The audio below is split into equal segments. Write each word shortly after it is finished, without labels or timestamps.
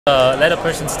let a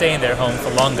person stay in their home for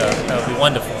longer, that would be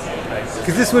wonderful.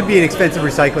 Because this would be an expensive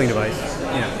recycling device.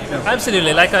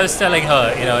 Absolutely. Like I was telling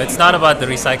her, it's not about the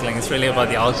recycling; it's really about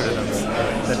the algorithms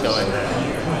that go in there.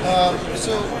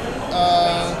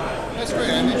 That's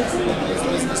great. I'm interested in this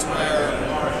business where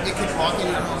it can walk in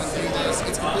your home and do this.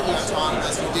 It's completely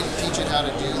autonomous. You didn't teach it how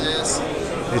to do this.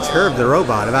 It's Herb, the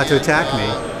robot, about to attack me.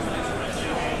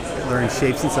 Learning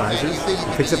shapes and sizes.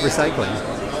 It picks up recycling.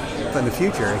 But in the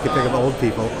future, it could pick up old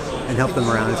people and help them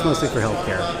around. It's mostly for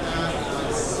healthcare.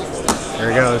 There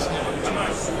he goes.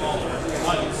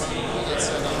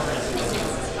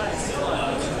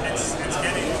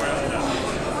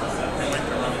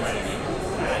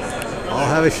 I'll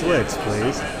have a Schlitz,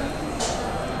 please.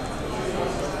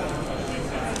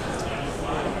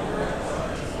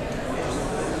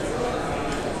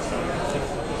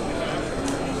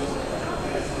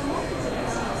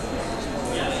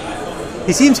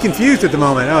 He seems confused at the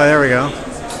moment. Oh, there we go.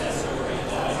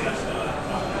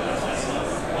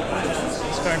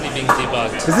 It's currently being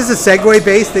debugged. Is this a Segway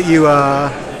base that you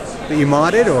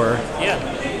modded, or? Yeah.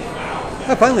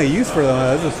 Oh, finally a use for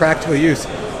them. This is a practical use.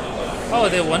 Oh,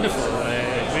 they're wonderful.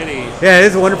 Really. Yeah, it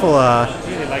is wonderful.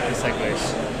 Really like the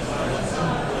Segways.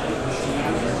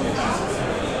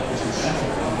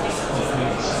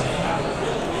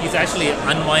 He's actually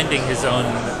unwinding his own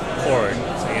cord.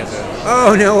 So he has a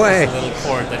no way. little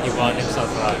cord that he wound himself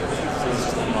around. So he's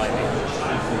just unwinding,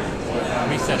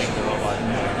 resetting the robot.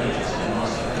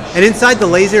 And inside the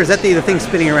laser, is that the thing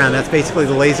spinning around? That's basically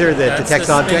the laser that detects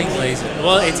the objects? Laser.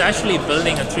 Well, it's actually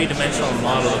building a three-dimensional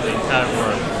model of the entire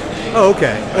world. Oh,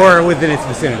 okay. Or within its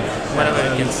vicinity. Whatever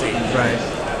it can see. Right.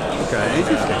 Okay.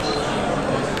 Interesting.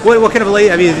 What kind of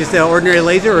laser? I mean, is this an ordinary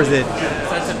laser, or is it?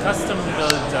 So it's a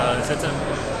custom-built.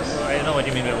 I don't know what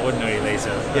you mean by ordinary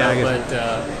laser. Yeah, I guess.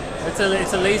 But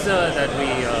it's a laser that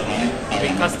we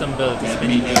custom-built to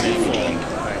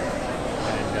Media.mp4.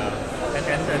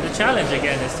 And the challenge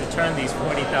again is to turn these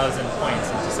 40,000 points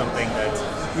into something that's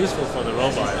useful for the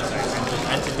robot,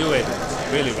 and to do it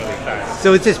really, really fast.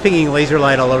 So it's just pinging laser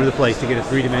light all over the place to get a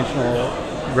three-dimensional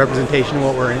representation of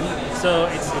what we're in? So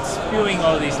it's spewing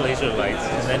all these laser lights,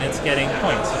 and then it's getting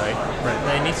points, right? Right. And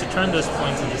then it needs to turn those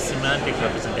points into semantic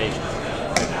representations.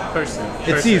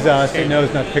 It sees us, it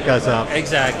knows not to pick us up.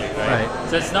 Exactly, right?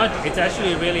 So it's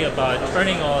actually really about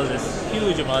turning all this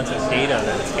huge amounts of data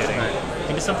that it's getting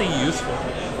into something useful.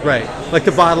 Right, like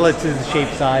the bottle, it's the shape,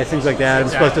 size, things like that. I'm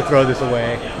supposed to throw this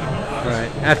away. Right,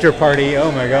 after a party,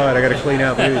 oh my god, I gotta clean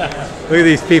up. Look at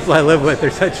these people I live with, they're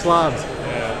such slobs.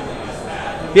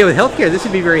 Yeah, with healthcare, this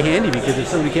would be very handy because if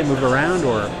somebody can't move around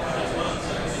or...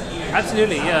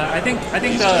 Absolutely, yeah. I think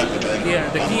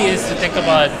the key is to think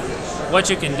about what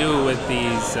you can do with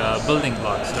these building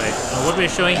blocks, right? And what we're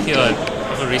showing here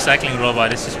of a recycling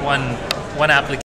robot is just one application.